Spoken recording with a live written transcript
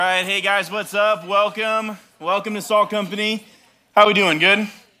right, hey guys, what's up? Welcome to Salt Company. How we doing? Good?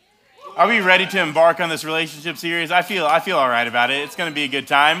 Are we ready to embark on this relationship series? I feel all right about it. It's going to be a good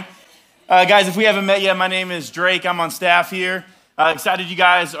time. Guys, if we haven't met yet, my name is Drake. I'm on staff here. Excited you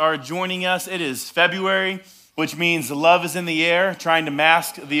guys are joining us. It is February, which means love is in the air, trying to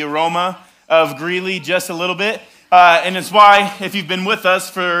mask the aroma of Greeley just a little bit. And it's why, if you've been with us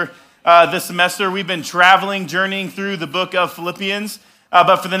for this semester, we've been journeying through the book of Philippians.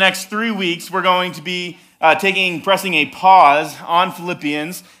 But for the next 3 weeks, we're going to be pressing a pause on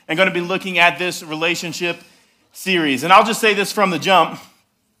Philippians and going to be looking at this relationship series. And I'll just say this from the jump,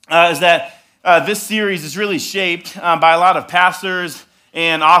 is that this series is really shaped by a lot of pastors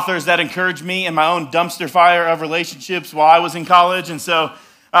and authors that encouraged me in my own dumpster fire of relationships while I was in college. And so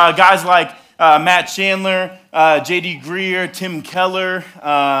guys like Matt Chandler, J.D. Greer, Tim Keller,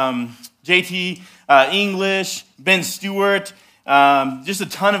 J.T. English, Ben Stewart, just a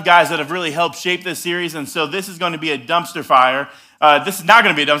ton of guys that have really helped shape this series. And so this is going to be a dumpster fire. This is not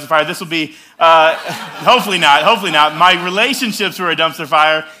going to be a dumpster fire. This will be, hopefully not. My relationships were a dumpster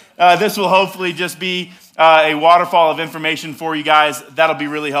fire. This will hopefully just be a waterfall of information for you guys. That'll be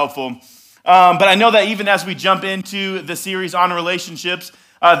really helpful. But I know that even as we jump into the series on relationships,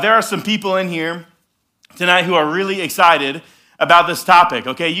 there are some people in here tonight who are really excited about this topic,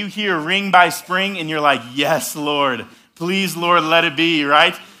 okay? You hear Ring by Spring and you're like, yes, Lord. Please, Lord, let it be,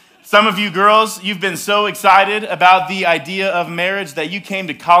 right? Some of you girls, you've been so excited about the idea of marriage that you came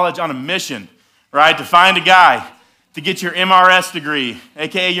to college on a mission, right? To find a guy, to get your MRS degree,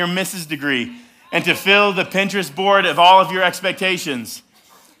 aka your Mrs. degree, and to fill the Pinterest board of all of your expectations.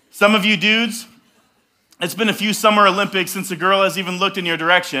 Some of you dudes, it's been a few Summer Olympics since a girl has even looked in your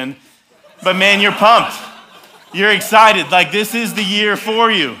direction, but man, you're pumped. You're excited. Like, this is the year for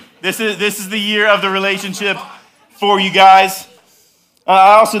you. This is the year of the relationship for you guys.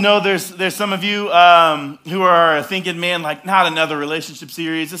 I also know there's some of you who are thinking, man, like, not another relationship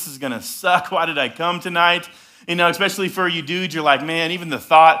series. This is going to suck. Why did I come tonight? You know, especially for you dudes, you're like, man, even the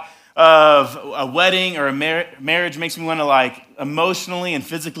thought of a wedding or a marriage makes me want to, like, emotionally and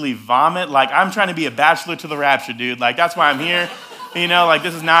physically vomit. Like, I'm trying to be a bachelor to the rapture, dude. Like, that's why I'm here. You know, like,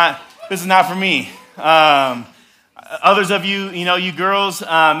 this is not for me. Others of you, you know, you girls,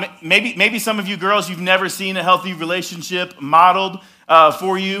 maybe some of you girls, you've never seen a healthy relationship modeled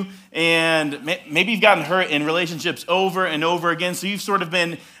for you, and maybe you've gotten hurt in relationships over and over again, so you've sort of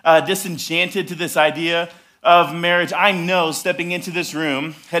been disenchanted to this idea of marriage. I know, stepping into this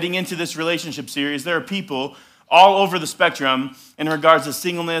room, heading into this relationship series, there are people all over the spectrum in regards to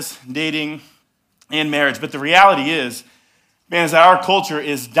singleness, dating, and marriage, but the reality is, man, is that our culture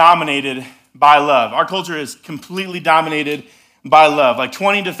is dominated by love. Our culture is completely dominated by love. Like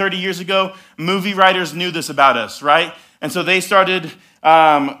 20 to 30 years ago, movie writers knew this about us, right? And so they started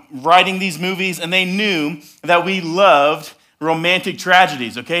writing these movies, and they knew that we loved romantic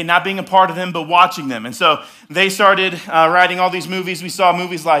tragedies, okay? Not being a part of them, but watching them. And so they started writing all these movies. We saw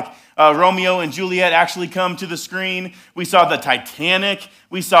movies like Romeo and Juliet actually come to the screen. We saw the Titanic.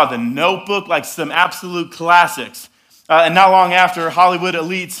 We saw The Notebook, like some absolute classics. And not long after, Hollywood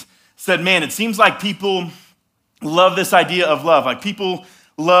elites said, man, it seems like people love this idea of love. Like, people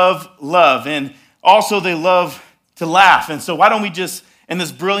love love, and also they love to laugh. And so why don't we just, in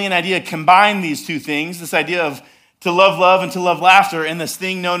this brilliant idea, combine these two things, this idea of to love love and to love laughter, in this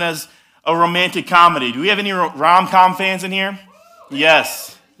thing known as a romantic comedy. Do we have any rom-com fans in here?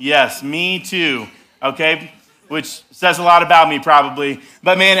 Yes, me too, okay? Which says a lot about me probably.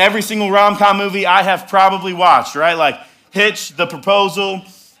 But man, every single rom-com movie I have probably watched, right? Like Hitch, The Proposal,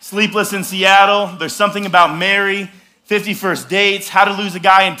 Sleepless in Seattle, There's Something About Mary, 50 First Dates, How to Lose a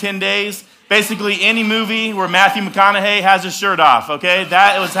Guy in 10 Days. Basically any movie where Matthew McConaughey has his shirt off, okay?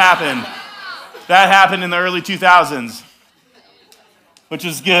 That happened in the early 2000s, which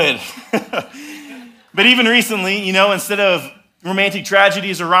was good. But even recently, you know, instead of romantic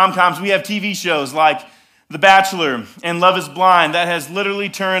tragedies or rom-coms, we have TV shows like The Bachelor and Love is Blind that has literally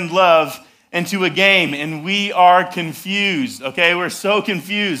turned love into a game, and we are confused, okay? We're so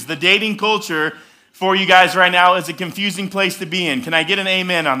confused. The dating culture for you guys right now is a confusing place to be in. Can I get an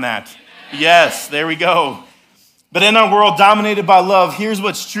amen on that? Amen. Yes, there we go. But in our world dominated by love, here's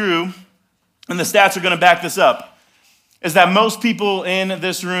what's true, and the stats are going to back this up, is that most people in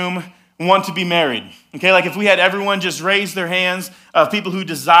this room want to be married, okay? Like, if we had everyone just raise their hands of people who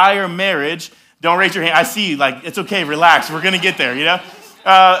desire marriage, don't raise your hand. I see, like, it's okay, relax. We're going to get there, you know?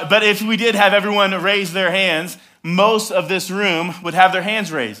 But if we did have everyone raise their hands, most of this room would have their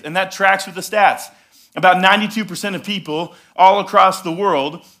hands raised, and that tracks with the stats. About 92% of people all across the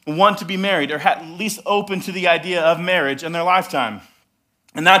world want to be married, or at least open to the idea of marriage in their lifetime.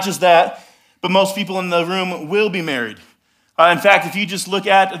 And not just that, but most people in the room will be married. In fact, if you just look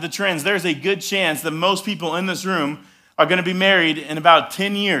at the trends, there's a good chance that most people in this room are going to be married in about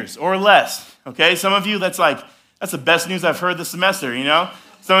 10 years or less, okay? Some of you, that's the best news I've heard this semester, you know?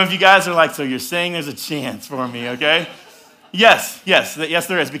 Some of you guys are like, so you're saying there's a chance for me, okay? Yes,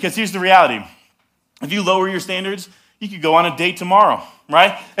 there is, because here's the reality. If you lower your standards, you could go on a date tomorrow,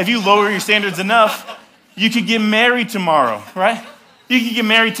 right? If you lower your standards enough, you could get married tomorrow, right? You could get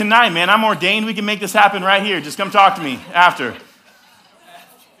married tonight, man. I'm ordained. We can make this happen right here. Just come talk to me after.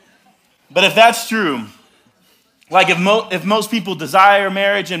 But if that's true, like if most people desire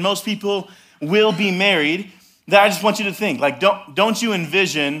marriage and most people will be married, then I just want you to think, like, don't you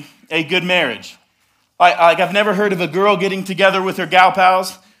envision a good marriage? Like I've never heard of a girl getting together with her gal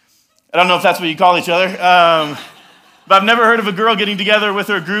pals. I don't know if that's what you call each other. But I've never heard of a girl getting together with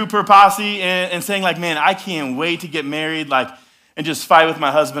her group, her posse, and saying like, man, I can't wait to get married, like, and just fight with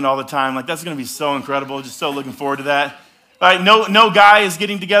my husband all the time. Like, that's going to be so incredible. Just so looking forward to that. Like, no guy is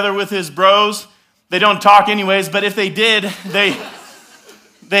getting together with his bros. They don't talk anyways, but if they did,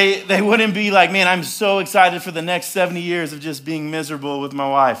 they wouldn't be like, man, I'm so excited for the next 70 years of just being miserable with my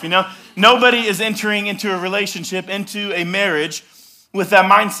wife. You know, nobody is entering into a relationship, into a marriage with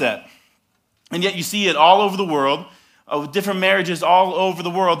that mindset. And yet you see it all over the world, with different marriages all over the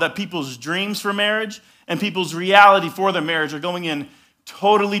world, that people's dreams for marriage and people's reality for their marriage are going in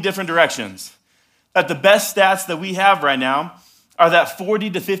totally different directions. That the best stats that we have right now are that 40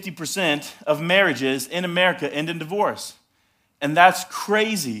 to 50% of marriages in America end in divorce. And that's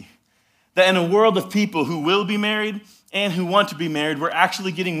crazy. That in a world of people who will be married and who want to be married, we're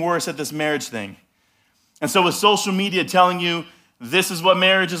actually getting worse at this marriage thing. And so with social media telling you this is what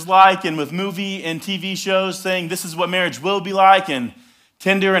marriage is like, and with movie and TV shows saying this is what marriage will be like, and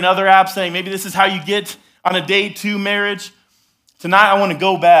Tinder and other apps saying maybe this is how you get on a date to marriage. Tonight I want to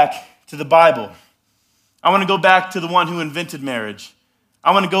go back to the Bible. I want to go back to the one who invented marriage.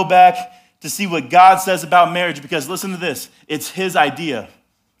 I want to go back to see what God says about marriage, because listen to this, it's his idea.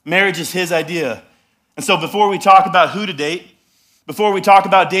 Marriage is his idea. And so before we talk about who to date, before we talk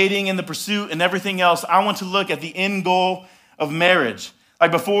about dating and the pursuit and everything else, I want to look at the end goal of marriage.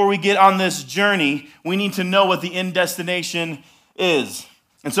 Like before we get on this journey, we need to know what the end destination is.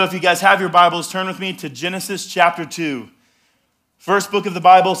 And so if you guys have your Bibles, turn with me to Genesis chapter 2. First book of the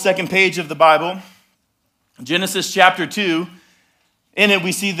Bible, second page of the Bible. Genesis chapter 2. In it,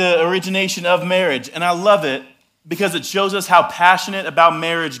 we see the origination of marriage. And I love it because it shows us how passionate about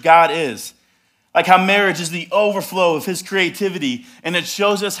marriage God is. Like how marriage is the overflow of his creativity. And it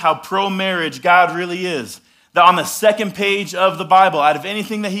shows us how pro-marriage God really is. That on the second page of the Bible, out of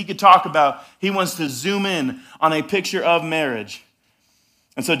anything that he could talk about, he wants to zoom in on a picture of marriage.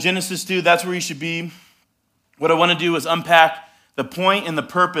 And so Genesis 2, that's where you should be. What I want to do is unpack the point and the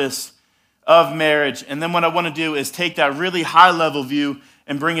purpose of marriage. And then what I want to do is take that really high-level view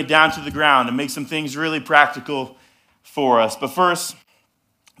and bring it down to the ground and make some things really practical for us. But first,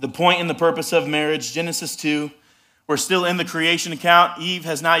 the point and the purpose of marriage, Genesis 2. We're still in the creation account. Eve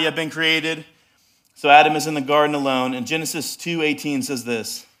has not yet been created. So Adam is in the garden alone. And Genesis 2:18 says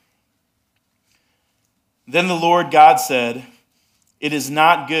this. Then the Lord God said, "It is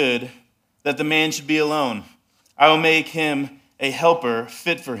not good that the man should be alone. I will make him a helper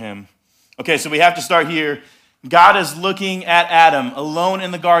fit for him." Okay, so we have to start here. God is looking at Adam alone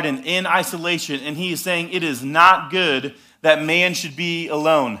in the garden in isolation, and he is saying it is not good that man should be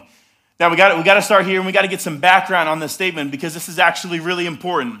alone. Now we got to start here, and we got to get some background on this statement because this is actually really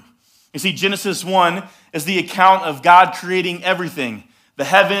important. You see, Genesis 1 is the account of God creating everything, the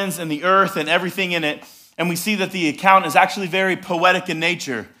heavens and the earth and everything in it. And we see that the account is actually very poetic in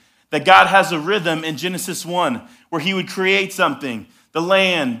nature, that God has a rhythm in Genesis 1 where he would create something, the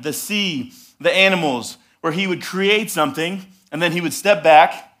land, the sea, the animals, where he would create something and then he would step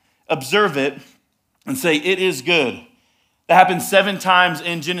back, observe it, and say, it is good. That happens 7 times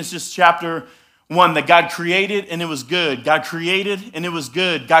in Genesis chapter 1, that God created and it was good. God created and it was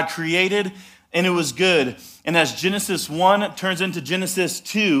good. God created and it was good. And as Genesis 1 turns into Genesis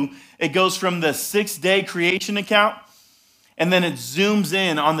 2, it goes from the 6-day creation account, and then it zooms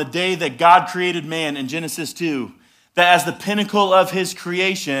in on the day that God created man in Genesis 2. That as the pinnacle of his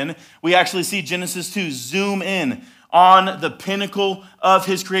creation, we actually see Genesis 2 zoom in on the pinnacle of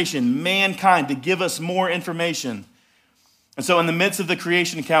his creation, mankind, to give us more information. And so in the midst of the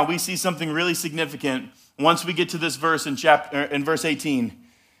creation account, we see something really significant once we get to this verse in verse 18.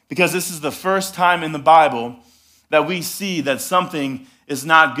 Because this is the first time in the Bible that we see that something is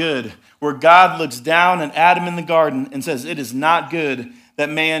not good, where God looks down at Adam in the garden and says, it is not good that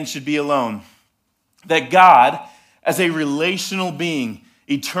man should be alone. That God, as a relational being,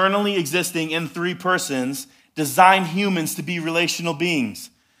 eternally existing in three persons, designed humans to be relational beings.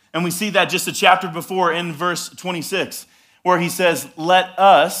 And we see that just a chapter before in verse 26, where he says, let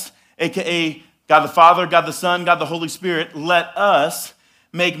us, aka God the Father, God the Son, God the Holy Spirit, let us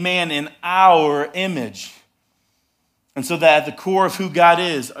make man in our image. And so that at the core of who God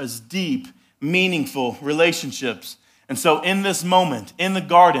is deep, meaningful relationships. And so in this moment, in the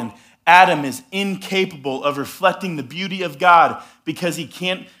garden, Adam is incapable of reflecting the beauty of God because he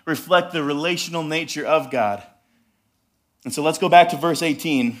can't reflect the relational nature of God. And so let's go back to verse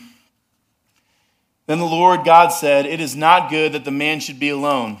 18. Then the Lord God said, it is not good that the man should be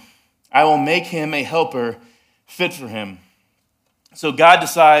alone. I will make him a helper fit for him. So God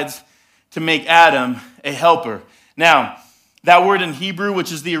decides to make Adam a helper. Now, that word in Hebrew,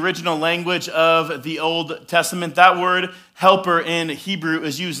 which is the original language of the Old Testament, that word helper in Hebrew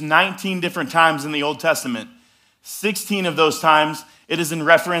is used 19 different times in the Old Testament. 16 of those times, it is in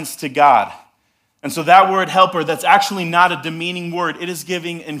reference to God. And so that word helper, that's actually not a demeaning word. It is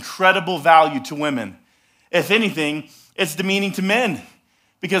giving incredible value to women. If anything, it's demeaning to men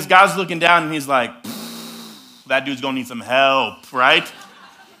because God's looking down and he's like, that dude's going to need some help, right?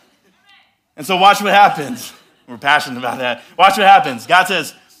 And so watch what happens. We're passionate about that. Watch what happens. God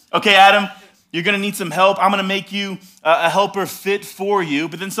says, okay, Adam, you're going to need some help. I'm going to make you a helper fit for you.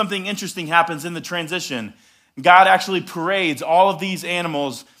 But then something interesting happens in the transition. God actually parades all of these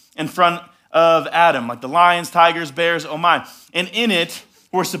animals in front of Adam, like the lions, tigers, bears, oh my. And in it,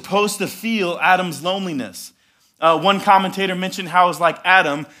 we're supposed to feel Adam's loneliness. One commentator mentioned how it was like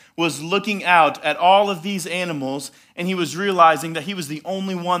Adam was looking out at all of these animals and he was realizing that he was the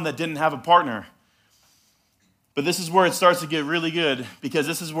only one that didn't have a partner. But this is where it starts to get really good because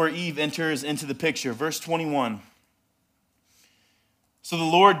this is where Eve enters into the picture. Verse 21. So the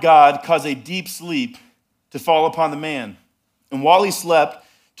Lord God caused a deep sleep to fall upon the man. And while he slept,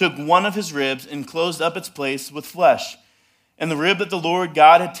 took one of his ribs and closed up its place with flesh. And the rib that the Lord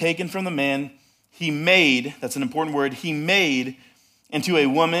God had taken from the man, he made, that's an important word, he made into a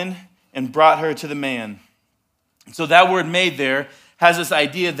woman and brought her to the man. So that word made there has this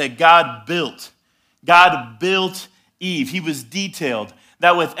idea that God built. God built Eve. He was detailed.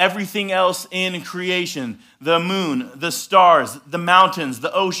 That with everything else in creation, the moon, the stars, the mountains,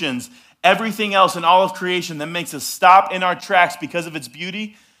 the oceans, everything else in all of creation that makes us stop in our tracks because of its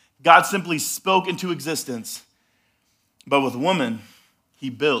beauty, God simply spoke into existence. But with woman, he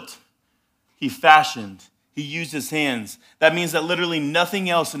built, he fashioned, he used his hands. That means that literally nothing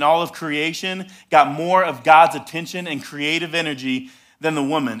else in all of creation got more of God's attention and creative energy than the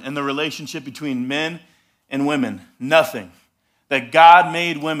woman and the relationship between men and women. Nothing. That God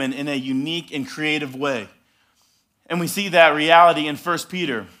made women in a unique and creative way. And we see that reality in 1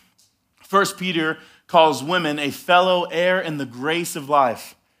 Peter. 1 Peter calls women a fellow heir in the grace of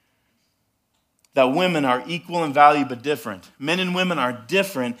life. That women are equal in value but different. Men and women are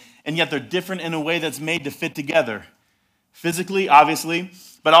different, and yet they're different in a way that's made to fit together. Physically, obviously,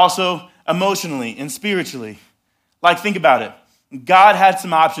 but also emotionally and spiritually. Like, think about it. God had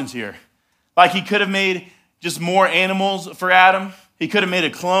some options here. Like, he could have made just more animals for Adam. He could have made a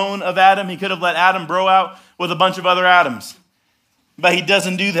clone of Adam. He could have let Adam grow out with a bunch of other Adams. But he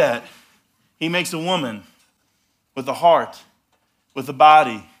doesn't do that. He makes a woman with a heart, with a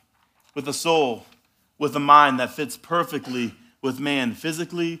body, with a soul, with a mind that fits perfectly with man,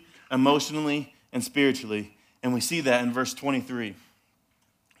 physically, emotionally, and spiritually. And we see that in verse 23.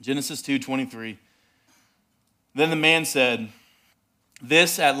 Genesis 2:23. Then the man said,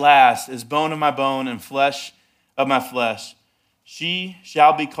 this at last is bone of my bone and flesh of my flesh. She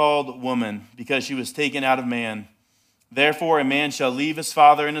shall be called woman because she was taken out of man. Therefore a man shall leave his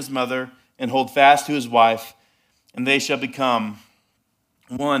father and his mother and hold fast to his wife, and they shall become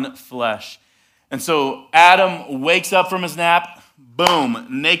one flesh. And so Adam wakes up from his nap, boom,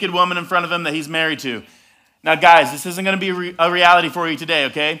 naked woman in front of him that he's married to. Now guys, this isn't going to be a reality for you today,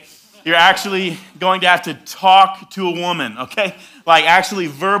 okay? You're actually going to have to talk to a woman, okay? Like actually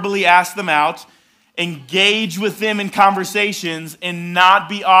verbally ask them out, engage with them in conversations, and not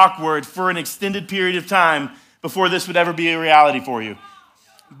be awkward for an extended period of time before this would ever be a reality for you.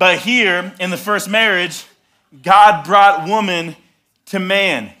 But here, in the first marriage, God brought woman to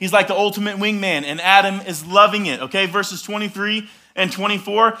man. He's like the ultimate wingman, and Adam is loving it, okay? Verses 23 and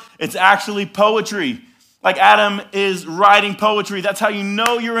 24, it's actually poetry. Like Adam is writing poetry. That's how you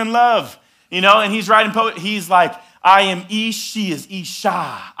know you're in love, you know? And he's writing poetry. He's like, I am Ish, she is Isha.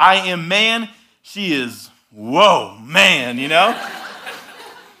 I am man, she is, whoa, man, you know?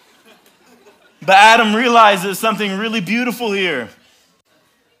 But Adam realizes something really beautiful here.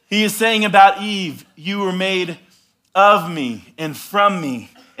 He is saying about Eve, you were made of me and from me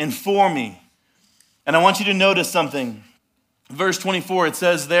and for me. And I want you to notice something. Verse 24, it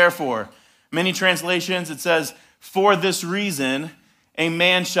says, therefore. Many translations, it says, for this reason, a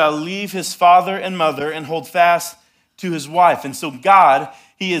man shall leave his father and mother and hold fast to his wife. And so God,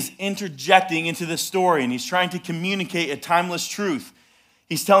 he is interjecting into this story, and he's trying to communicate a timeless truth.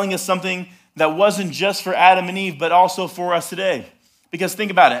 He's telling us something that wasn't just for Adam and Eve, but also for us today. Because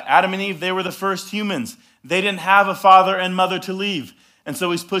think about it. Adam and Eve, they were the first humans. They didn't have a father and mother to leave. And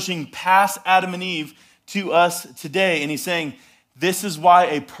so he's pushing past Adam and Eve to us today. And he's saying, this is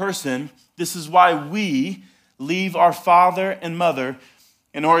why this is why we leave our father and mother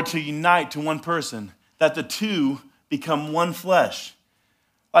in order to unite to one person, that the two become one flesh.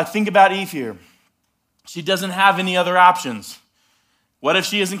 Like, think about Eve here. She doesn't have any other options. What if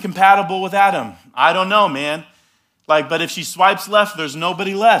she isn't compatible with Adam? I don't know, man. But if she swipes left, there's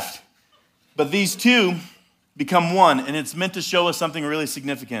nobody left. But these two become one, and it's meant to show us something really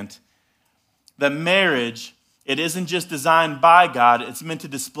significant. That marriage, it isn't just designed by God, it's meant to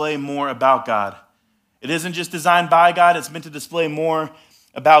display more about God. It isn't just designed by God, it's meant to display more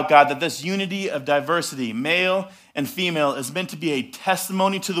about God. That this unity of diversity, male and female, is meant to be a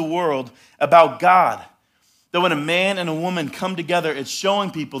testimony to the world about God. That when a man and a woman come together, it's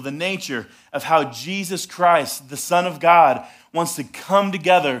showing people the nature of how Jesus Christ, the Son of God, wants to come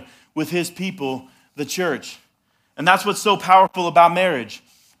together with his people, the church. And that's what's so powerful about marriage,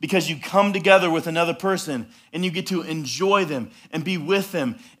 because you come together with another person and you get to enjoy them and be with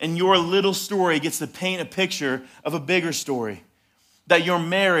them, and your little story gets to paint a picture of a bigger story. That your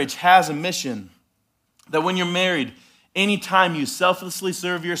marriage has a mission. That when you're married, anytime you selflessly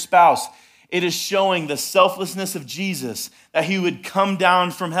serve your spouse, it is showing the selflessness of Jesus, that he would come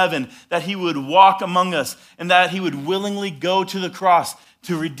down from heaven, that he would walk among us, and that he would willingly go to the cross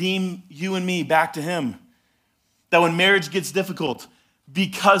to redeem you and me back to him. That when marriage gets difficult,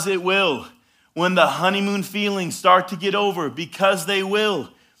 because it will, when the honeymoon feelings start to get over, because they will,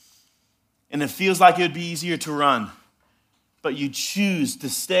 and it feels like it would be easier to run, but you choose to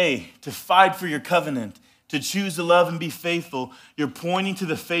stay, to fight for your covenant, to choose to love and be faithful, you're pointing to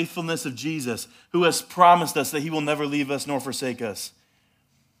the faithfulness of Jesus, who has promised us that he will never leave us nor forsake us.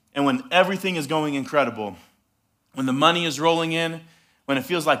 And when everything is going incredible, when the money is rolling in, when it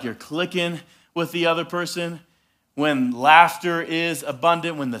feels like you're clicking with the other person, when laughter is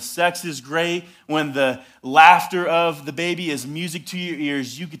abundant, when the sex is great, when the laughter of the baby is music to your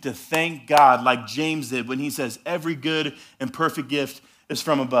ears, you get to thank God like James did when he says, every good and perfect gift is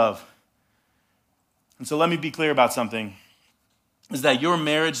from above. And so let me be clear about something, is that your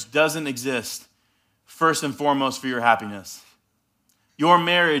marriage doesn't exist first and foremost for your happiness. Your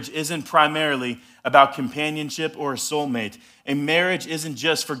marriage isn't primarily about companionship or a soulmate. A marriage isn't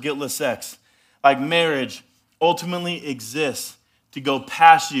just for guiltless sex. Marriage ultimately exists to go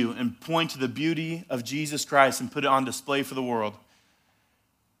past you and point to the beauty of Jesus Christ and put it on display for the world.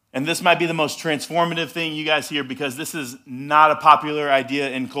 And this might be the most transformative thing you guys hear, because this is not a popular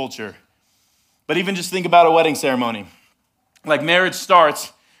idea in culture. But even just think about a wedding ceremony. Marriage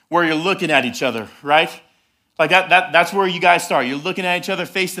starts where you're looking at each other, right? That's where you guys start. You're looking at each other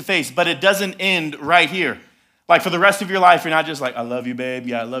face to face, but it doesn't end right here. For the rest of your life, you're not just I love you, babe.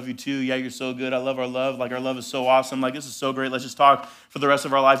 Yeah, I love you too. Yeah, you're so good. I love our love. Our love is so awesome. This is so great. Let's just talk for the rest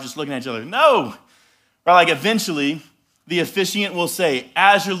of our life just looking at each other. No. Right? Eventually, the officiant will say,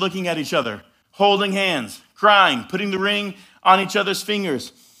 as you're looking at each other, holding hands, crying, putting the ring on each other's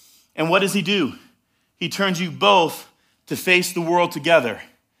fingers. And what does he do? He turns you both to face the world together.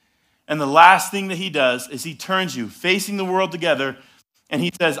 And the last thing that he does is he turns you facing the world together, and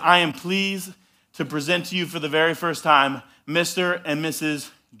he says, I am pleased to present to you for the very first time, Mr. and Mrs.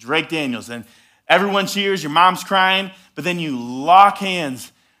 Drake Daniels. And everyone cheers, your mom's crying, but then you lock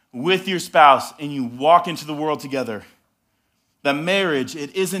hands with your spouse and you walk into the world together. That marriage,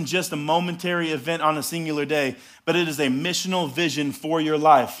 it isn't just a momentary event on a singular day, but it is a missional vision for your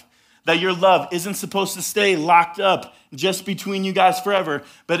life. That your love isn't supposed to stay locked up just between you guys forever,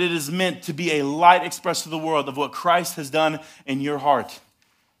 but it is meant to be a light expressed to the world of what Christ has done in your heart.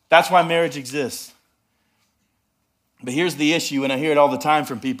 That's why marriage exists. But here's the issue, and I hear it all the time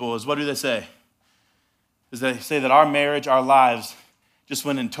from people, is what do they say? Is they say that our marriage, our lives, just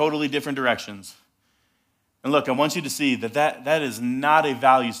went in totally different directions. And look, I want you to see that is not a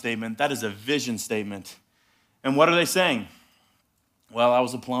value statement. That is a vision statement. And what are they saying? Well, I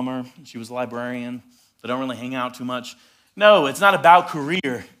was a plumber. She was a librarian. So I don't really hang out too much. No, it's not about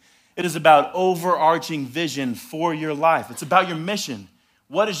career. It is about overarching vision for your life. It's about your mission.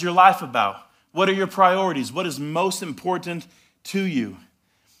 What is your life about? What are your priorities? What is most important to you?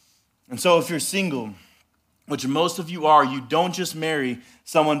 And so if you're single, which most of you are, you don't just marry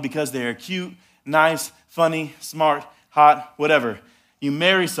someone because they are cute, nice, funny, smart, hot, whatever. You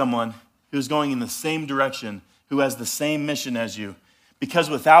marry someone who's going in the same direction, who has the same mission as you. Because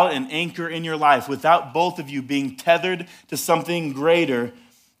without an anchor in your life, without both of you being tethered to something greater,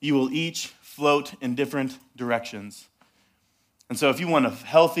 you will each float in different directions. And so if you want a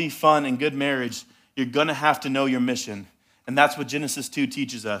healthy, fun, and good marriage, you're going to have to know your mission. And that's what Genesis 2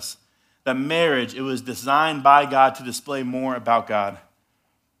 teaches us. That marriage, it was designed by God to display more about God.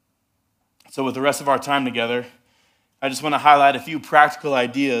 So with the rest of our time together, I just want to highlight a few practical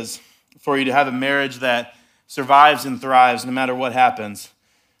ideas for you to have a marriage that survives and thrives no matter what happens.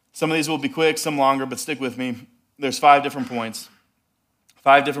 Some of these will be quick, some longer, but stick with me. There's 5 different points,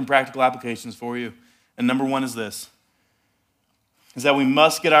 5 different practical applications for you. And number 1 is this, is that we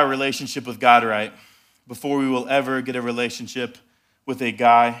must get our relationship with God right before we will ever get a relationship with a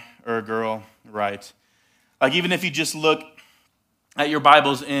guy or a girl right. Like even if you just look at your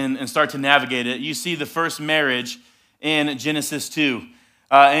Bibles and start to navigate it, you see the first marriage in Genesis 2,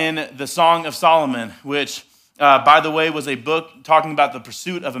 in the Song of Solomon, which, by the way, was a book talking about the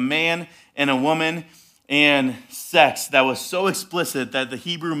pursuit of a man and a woman and sex that was so explicit that the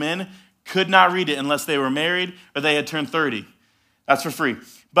Hebrew men could not read it unless they were married or they had turned 30. That's for free.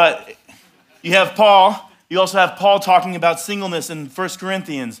 But you have Paul. You also have Paul talking about singleness in 1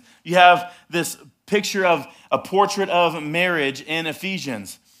 Corinthians. You have this picture of a portrait of marriage in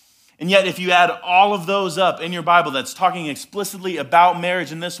Ephesians. And yet, if you add all of those up in your Bible that's talking explicitly about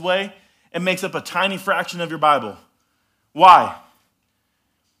marriage in this way, it makes up a tiny fraction of your Bible. Why?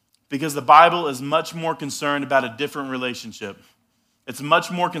 Because the Bible is much more concerned about a different relationship. It's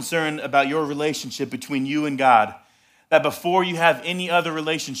much more concerned about your relationship between you and God. That before you have any other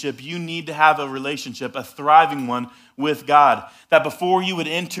relationship, you need to have a relationship, a thriving one, with God. That before you would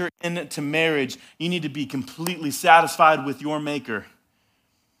enter into marriage, you need to be completely satisfied with your Maker.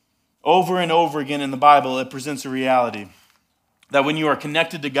 Over and over again in the Bible, it presents a reality that when you are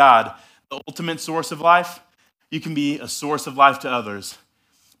connected to God, the ultimate source of life, you can be a source of life to others.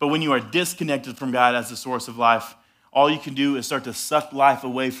 But when you are disconnected from God as the source of life, all you can do is start to suck life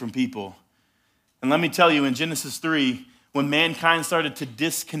away from people. And let me tell you, in Genesis 3, when mankind started to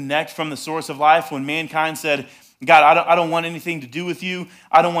disconnect from the source of life, when mankind said, God, I don't want anything to do with you.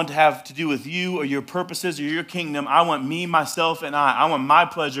 I don't want to have to do with you or your purposes or your kingdom. I want me, myself, and I. I want my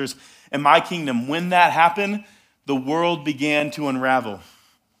pleasures and my kingdom. When that happened, the world began to unravel.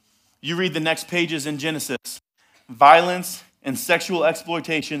 You read the next pages in Genesis. Violence and sexual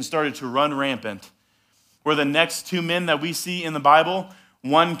exploitation started to run rampant. Where the next 2 men that we see in the Bible,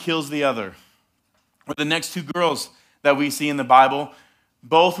 one kills the other. Or the next 2 girls that we see in the Bible,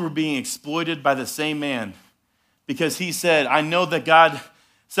 both were being exploited by the same man. Because he said, I know that God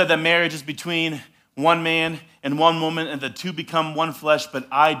said that marriage is between one man and one woman and the 2 become one flesh, but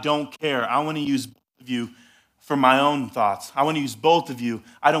I don't care. I want to use both of you for my own thoughts. I want to use both of you.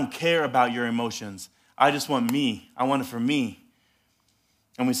 I don't care about your emotions. I just want me. I want it for me.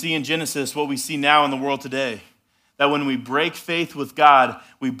 And we see in Genesis what we see now in the world today. That when we break faith with God,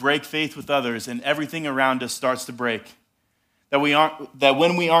 we break faith with others, and everything around us starts to break. That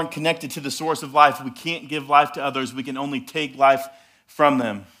when we aren't connected to the source of life, we can't give life to others. We can only take life from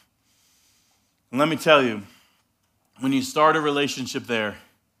them. And let me tell you, when you start a relationship there,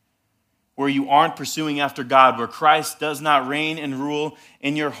 where you aren't pursuing after God, where Christ does not reign and rule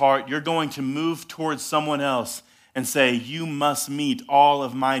in your heart, you're going to move towards someone else and say, you must meet all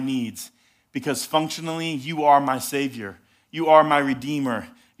of my needs. Because functionally, you are my Savior. You are my Redeemer.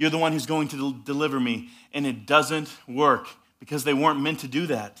 You're the one who's going to deliver me. And it doesn't work because they weren't meant to do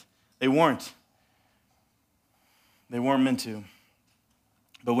that. They weren't. They weren't meant to.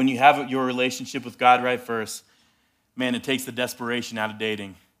 But when you have your relationship with God right first, man, it takes the desperation out of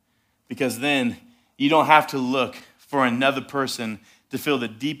dating. Because then you don't have to look for another person to fill the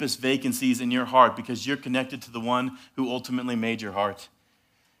deepest vacancies in your heart because you're connected to the one who ultimately made your heart.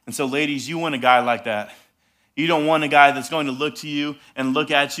 And so, ladies, you want a guy like that. You don't want a guy that's going to look to you and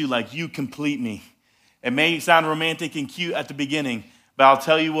look at you like you complete me. It may sound romantic and cute at the beginning, but I'll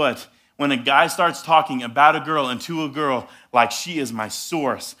tell you what, when a guy starts talking about a girl and to a girl like she is my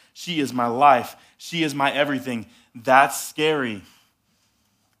source, she is my life, she is my everything, that's scary.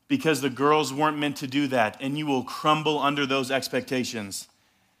 Because the girls weren't meant to do that, and you will crumble under those expectations.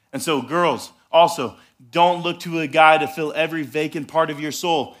 And so, girls, also, don't look to a guy to fill every vacant part of your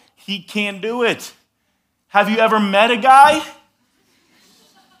soul. He can't do it. Have you ever met a guy?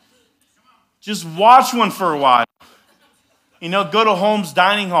 Just watch one for a while. You know, go to Holmes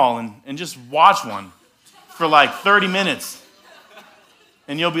Dining Hall and just watch one for like 30 minutes.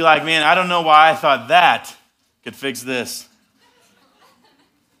 And you'll be like, man, I don't know why I thought that could fix this.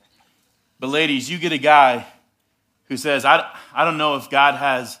 But ladies, you get a guy who says, I don't know if God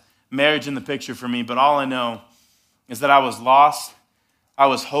has marriage in the picture for me, but all I know is that I was lost, I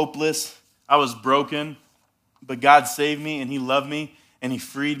was hopeless, I was broken, but God saved me and he loved me and he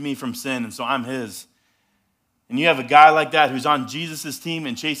freed me from sin, and so I'm his. And you have a guy like that who's on Jesus' team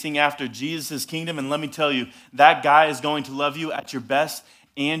and chasing after Jesus' kingdom, and let me tell you, that guy is going to love you at your best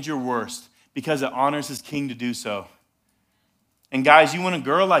and your worst because it honors his king to do so. And guys, you want a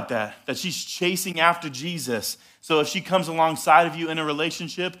girl like that she's chasing after Jesus. So if she comes alongside of you in a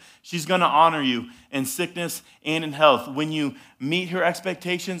relationship, she's going to honor you in sickness and in health when you meet her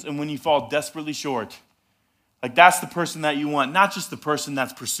expectations and when you fall desperately short. Like, that's the person that you want, not just the person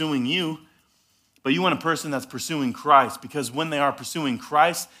that's pursuing you, but you want a person that's pursuing Christ, because when they are pursuing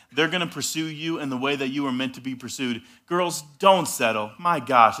Christ, they're going to pursue you in the way that you were meant to be pursued. Girls, don't settle. My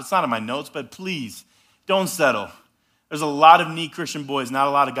gosh, it's not in my notes, but please, don't settle. There's a lot of neat Christian boys, not a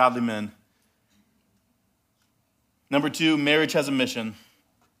lot of godly men. Number 2, marriage has a mission.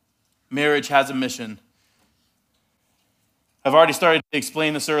 Marriage has a mission. I've already started to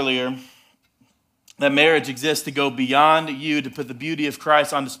explain this earlier, that marriage exists to go beyond you, to put the beauty of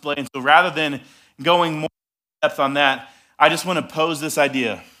Christ on display. And so rather than going more in depth on that, I just want to pose this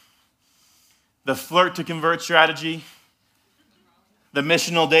idea. The flirt to convert strategy, the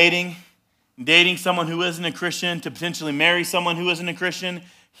missional dating someone who isn't a Christian to potentially marry someone who isn't a Christian.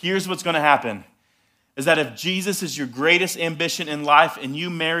 Here's what's going to happen, is that if Jesus is your greatest ambition in life and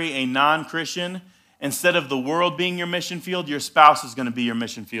you marry a non-Christian, instead of the world being your mission field, your spouse is going to be your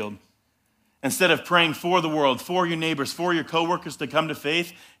mission field. Instead of praying for the world, for your neighbors, for your coworkers to come to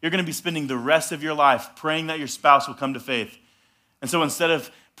faith, you're going to be spending the rest of your life praying that your spouse will come to faith. And so instead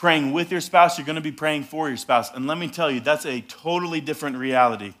of praying with your spouse, you're going to be praying for your spouse. And let me tell you, that's a totally different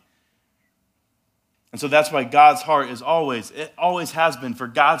reality. And so that's why God's heart is it always has been for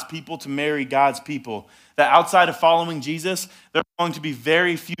God's people to marry God's people. That outside of following Jesus, there are going to be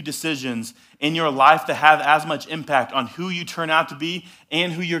very few decisions in your life that have as much impact on who you turn out to be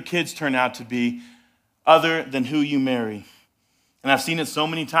and who your kids turn out to be other than who you marry. And I've seen it so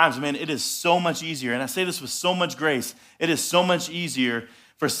many times. Man, it is so much easier, and I say this with so much grace, it is so much easier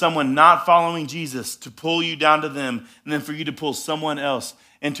for someone not following Jesus to pull you down to them and then for you to pull someone else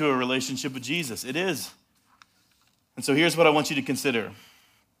into a relationship with Jesus. It is. And so here's what I want you to consider,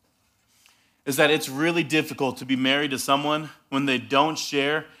 is that it's really difficult to be married to someone when they don't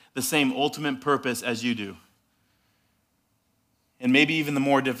share the same ultimate purpose as you do. And maybe even the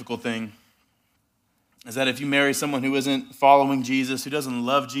more difficult thing is that if you marry someone who isn't following Jesus, who doesn't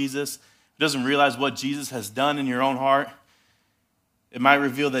love Jesus, who doesn't realize what Jesus has done in your own heart, it might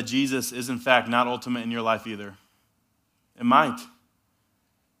reveal that Jesus is in fact not ultimate in your life either. It might.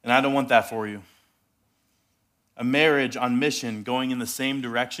 And I don't want that for you. A marriage on mission going in the same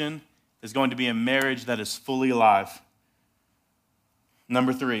direction is going to be a marriage that is fully alive.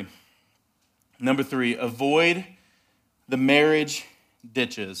 Number three, avoid the marriage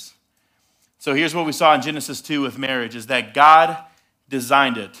ditches. So here's what we saw in Genesis 2 with marriage, is that God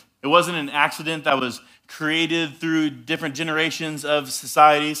designed it. It wasn't an accident that was created through different generations of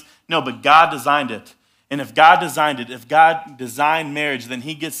societies. No, but God designed it. And if God designed it, if God designed marriage, then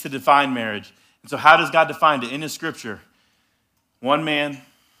he gets to define marriage. And so how does God define it? In his scripture, one man,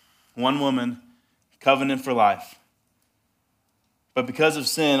 one woman, covenant for life. But because of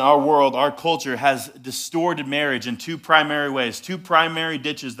sin, our world, our culture has distorted marriage in 2 primary ways, 2 primary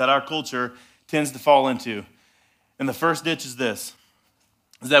ditches that our culture tends to fall into. And the first ditch is this,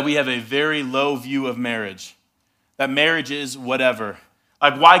 is that we have a very low view of marriage. That marriage is whatever.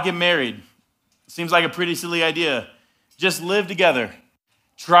 Like, why get married? Seems like a pretty silly idea. Just live together.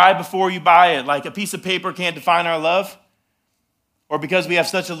 Try before you buy it. Like a piece of paper can't define our love. Or because we have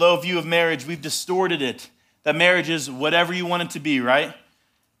such a low view of marriage, we've distorted it. That marriage is whatever you want it to be, right?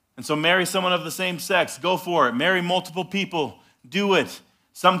 And so marry someone of the same sex. Go for it. Marry multiple people. Do it.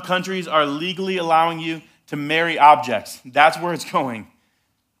 Some countries are legally allowing you to marry objects. That's where it's going.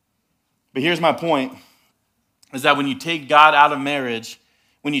 But here's my point, is that when you take God out of marriage,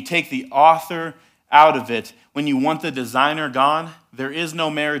 when you take the author out of it, when you want the designer gone, there is no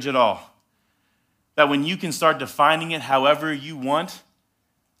marriage at all. That when you can start defining it however you want,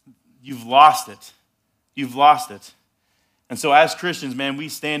 you've lost it. You've lost it. And so as Christians, man, we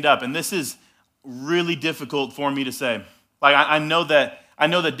stand up. And this is really difficult for me to say. Like, I know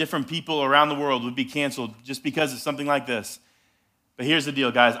that different people around the world would be canceled just because of something like this. But here's the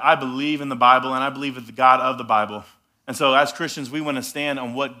deal, guys. I believe in the Bible, and I believe in the God of the Bible. And so as Christians, we want to stand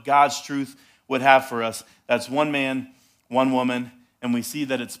on what God's truth would have for us. That's one man, one woman, and we see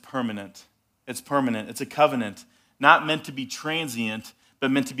that it's permanent. It's permanent. It's a covenant, not meant to be transient,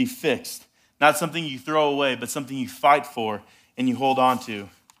 but meant to be fixed. Not something you throw away, but something you fight for and you hold on to.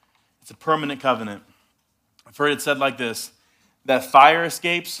 It's a permanent covenant. I've heard it said like this, that fire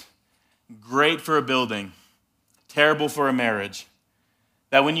escapes, great for a building, terrible for a marriage.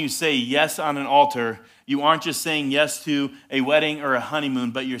 That when you say yes on an altar, you aren't just saying yes to a wedding or a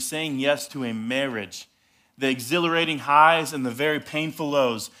honeymoon, but you're saying yes to a marriage. The exhilarating highs and the very painful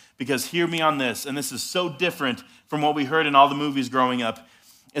lows. Because hear me on this, and this is so different from what we heard in all the movies growing up,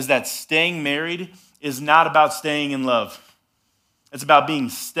 is that staying married is not about staying in love. It's about being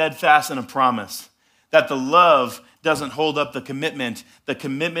steadfast in a promise. That the love doesn't hold up the commitment. The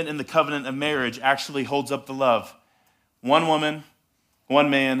commitment in the covenant of marriage actually holds up the love. One woman,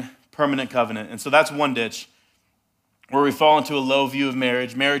 one man, permanent covenant. And so that's one ditch where we fall into a low view of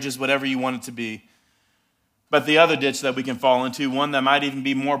marriage. Marriage is whatever you want it to be. But the other ditch that we can fall into, one that might even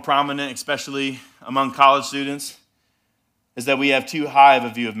be more prominent, especially among college students, is that we have too high of a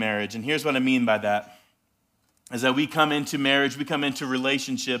view of marriage. And here's what I mean by that, is that we come into marriage, we come into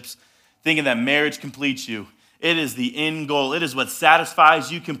relationships thinking that marriage completes you. It is the end goal. It is what satisfies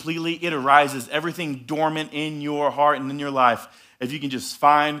you completely. It arises everything dormant in your heart and in your life. If you can just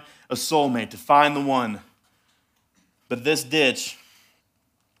find a soulmate, to find the one. But this ditch,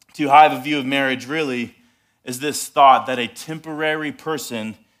 too high of a view of marriage, really is this thought that a temporary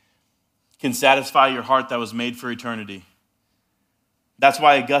person can satisfy your heart that was made for eternity. That's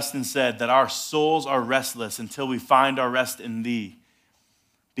why Augustine said that our souls are restless until we find our rest in thee.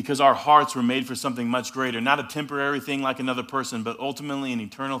 Because our hearts were made for something much greater, not a temporary thing like another person, but ultimately an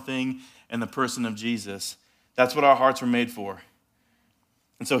eternal thing in the person of Jesus. That's what our hearts were made for.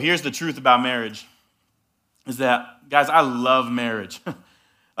 And so here's the truth about marriage, is that, guys, I love marriage.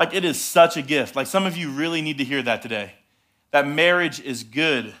 Like, it is such a gift. Like, some of you really need to hear that today, that marriage is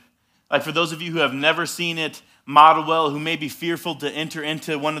good. Like, for those of you who have never seen it modeled well, who may be fearful to enter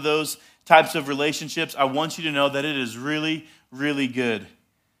into one of those types of relationships, I want you to know that it is really, really good.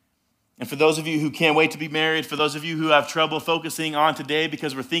 And for those of you who can't wait to be married, for those of you who have trouble focusing on today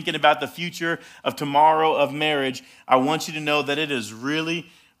because we're thinking about the future of tomorrow of marriage, I want you to know that it is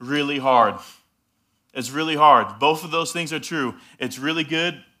really, really hard. It's really hard. Both of those things are true. It's really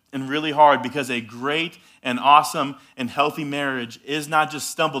good and really hard because a great and awesome and healthy marriage is not just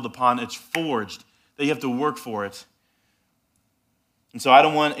stumbled upon, it's forged. That you have to work for it. And so I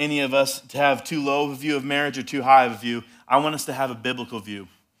don't want any of us to have too low of a view of marriage or too high of a view. I want us to have a biblical view.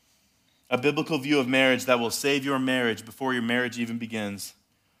 A biblical view of marriage that will save your marriage before your marriage even begins.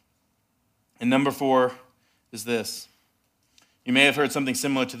 And number 4 is this. You may have heard something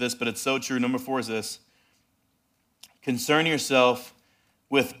similar to this, but it's so true. Number 4 is this. Concern yourself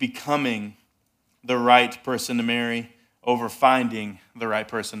with becoming the right person to marry over finding the right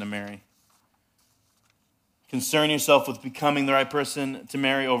person to marry. Concern yourself with becoming the right person to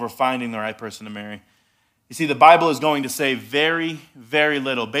marry over finding the right person to marry. You see, the Bible is going to say very, very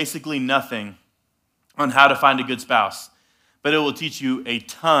little, basically nothing, on how to find a good spouse. But it will teach you a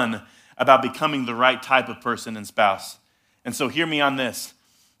ton about becoming the right type of person and spouse. And so hear me on this.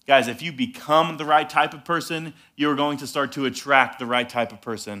 Guys, if you become the right type of person, you're going to start to attract the right type of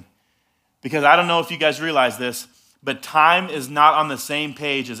person. Because I don't know if you guys realize this, but time is not on the same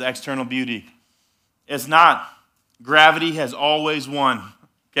page as external beauty. It's not. Gravity has always won,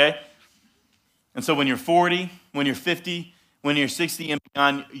 okay? And so when you're 40, when you're 50, when you're 60 and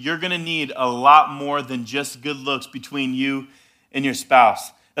beyond, you're going to need a lot more than just good looks between you and your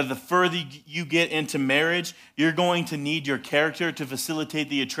spouse. That the further you get into marriage, you're going to need your character to facilitate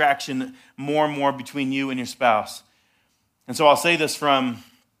the attraction more and more between you and your spouse. And so I'll say this from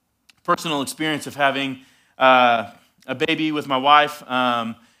personal experience of having a baby with my wife.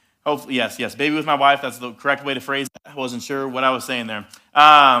 Hopefully, yes, baby with my wife. That's the correct way to phrase it. I wasn't sure what I was saying there.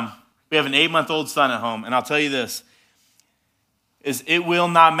 We have an 8-month-old son at home, and I'll tell you this, is it will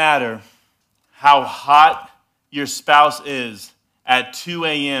not matter how hot your spouse is at 2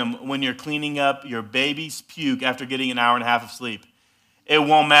 a.m. when you're cleaning up your baby's puke after getting an hour and a half of sleep. It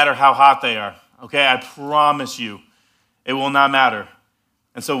won't matter how hot they are, okay? I promise you, it will not matter.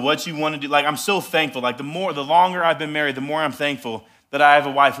 And so what you want to do, like, I'm so thankful. Like, the longer I've been married, the more I'm thankful that I have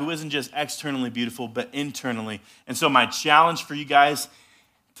a wife who isn't just externally beautiful, but internally. And so my challenge for you guys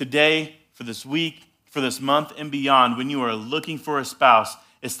today, for this week, for this month and beyond, when you are looking for a spouse,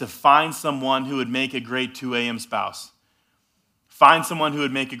 is to find someone who would make a great 2 a.m. spouse. Find someone who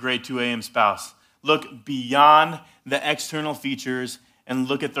would make a great 2 a.m. spouse. Look beyond the external features and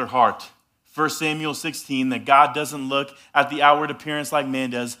look at their heart. 1 Samuel 16, that God doesn't look at the outward appearance like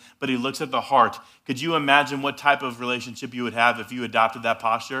man does, but he looks at the heart. Could you imagine what type of relationship you would have if you adopted that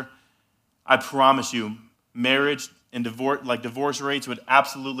posture? I promise you, marriage and divorce rates would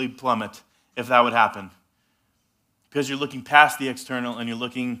absolutely plummet if that would happen. Because you're looking past the external and you're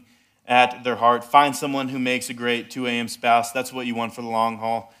looking at their heart. Find someone who makes a great 2 a.m. spouse. That's what you want for the long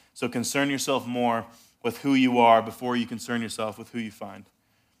haul. So concern yourself more with who you are before you concern yourself with who you find.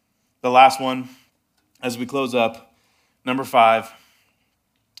 The last one, as we close up, number 5,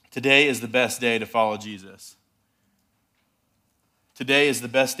 today is the best day to follow Jesus. Today is the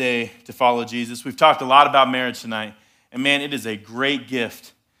best day to follow Jesus. We've talked a lot about marriage tonight, and man, it is a great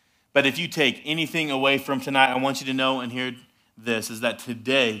gift. But if you take anything away from tonight, I want you to know and hear this, is that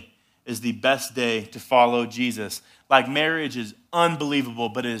today is the best day to follow Jesus. Like marriage is unbelievable,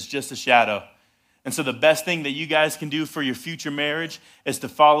 but it is just a shadow. And so the best thing that you guys can do for your future marriage is to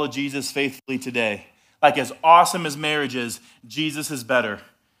follow Jesus faithfully today. Like as awesome as marriage is, Jesus is better.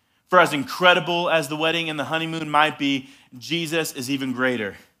 For as incredible as the wedding and the honeymoon might be, Jesus is even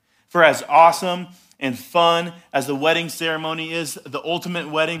greater. For as awesome and fun as the wedding ceremony is, the ultimate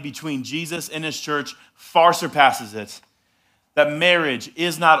wedding between Jesus and his church far surpasses it. That marriage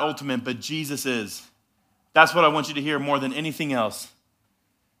is not ultimate, but Jesus is. That's what I want you to hear more than anything else.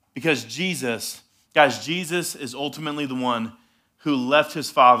 Because Jesus is ultimately the one who left his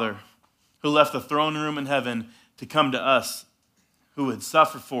Father, who left the throne room in heaven to come to us, who would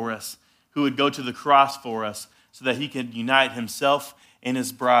suffer for us, who would go to the cross for us, so that he could unite himself and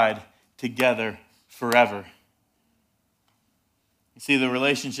his bride together forever. You see, the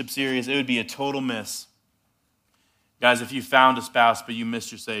relationship series, it would be a total miss. Guys, if you found a spouse but you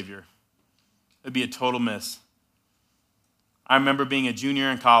missed your Savior, it would be a total miss. I remember being a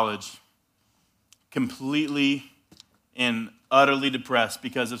junior in college, completely and utterly depressed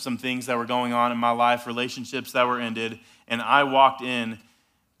because of some things that were going on in my life, relationships that were ended, and I walked in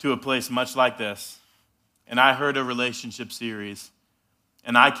to a place much like this, and I heard a relationship series,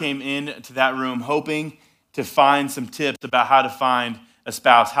 and I came into that room hoping to find some tips about how to find a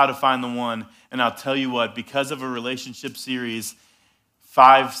spouse, how to find the one, and I'll tell you what, because of a relationship series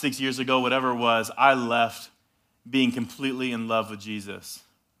 5, 6 years ago, whatever it was, I left being completely in love with Jesus.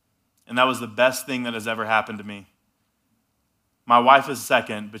 And that was the best thing that has ever happened to me. My wife is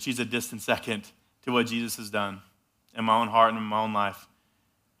second, but she's a distant second to what Jesus has done in my own heart and in my own life.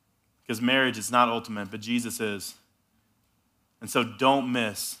 Because marriage is not ultimate, but Jesus is. And so don't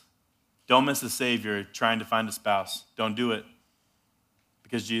miss the Savior trying to find a spouse. Don't do it,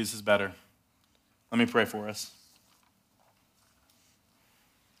 because Jesus is better. Let me pray for us.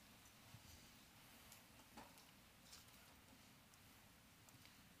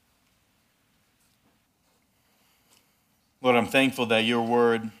 Lord, I'm thankful that your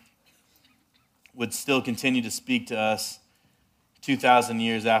word would still continue to speak to us 2,000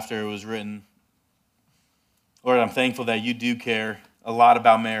 years after it was written. Lord, I'm thankful that you do care a lot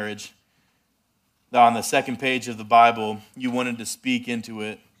about marriage. That on the second page of the Bible, you wanted to speak into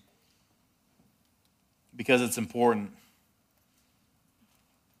it because it's important.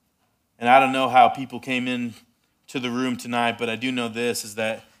 And I don't know how people came in to the room tonight, but I do know this, is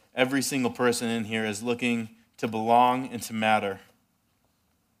that every single person in here is looking to belong and to matter.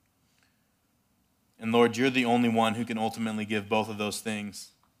 And Lord, you're the only one who can ultimately give both of those things.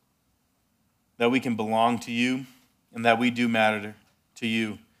 That we can belong to you and that we do matter to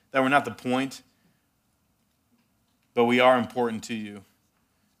you. That we're not the point, but we are important to you.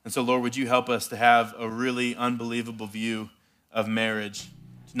 And so, Lord, would you help us to have a really unbelievable view of marriage?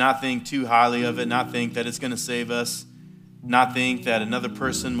 To not think too highly of it, not think that it's going to save us, not think that another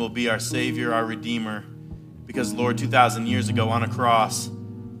person will be our Savior, our Redeemer. Because, Lord, 2,000 years ago on a cross,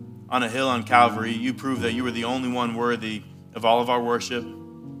 on a hill on Calvary, you proved that you were the only one worthy of all of our worship,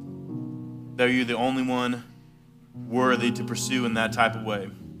 that you're the only one worthy to pursue in that type of way.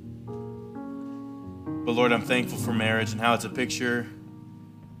 But, Lord, I'm thankful for marriage and how it's a picture,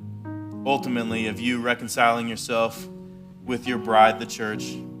 ultimately, of you reconciling yourself with your bride, the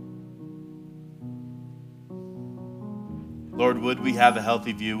church. Lord, would we have a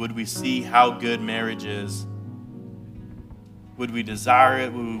healthy view? Would we see how good marriage is? Would we desire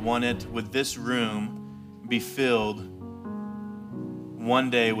it? Would we want it? Would this room be filled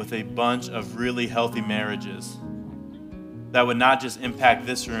one day with a bunch of really healthy marriages that would not just impact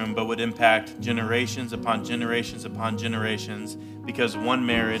this room, but would impact generations upon generations upon generations, because one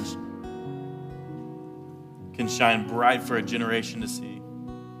marriage can shine bright for a generation to see.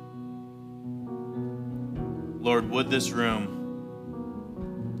 Lord, would this room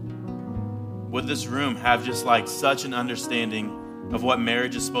have just like such an understanding of what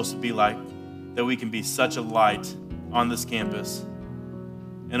marriage is supposed to be like, that we can be such a light on this campus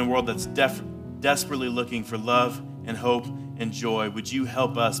in a world that's desperately looking for love and hope and joy. Would you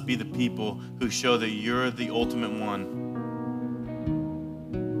help us be the people who show that you're the ultimate one?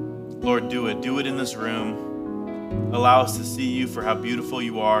 Lord, do it. Do it in this room. Allow us to see you for how beautiful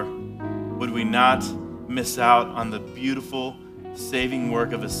you are. Would we not miss out on the beautiful saving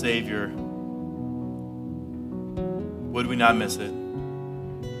work of a Savior? Would we not miss it?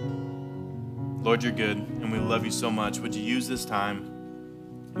 Lord, you're good, and we love you so much. Would you use this time?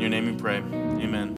 In your name we pray. Amen.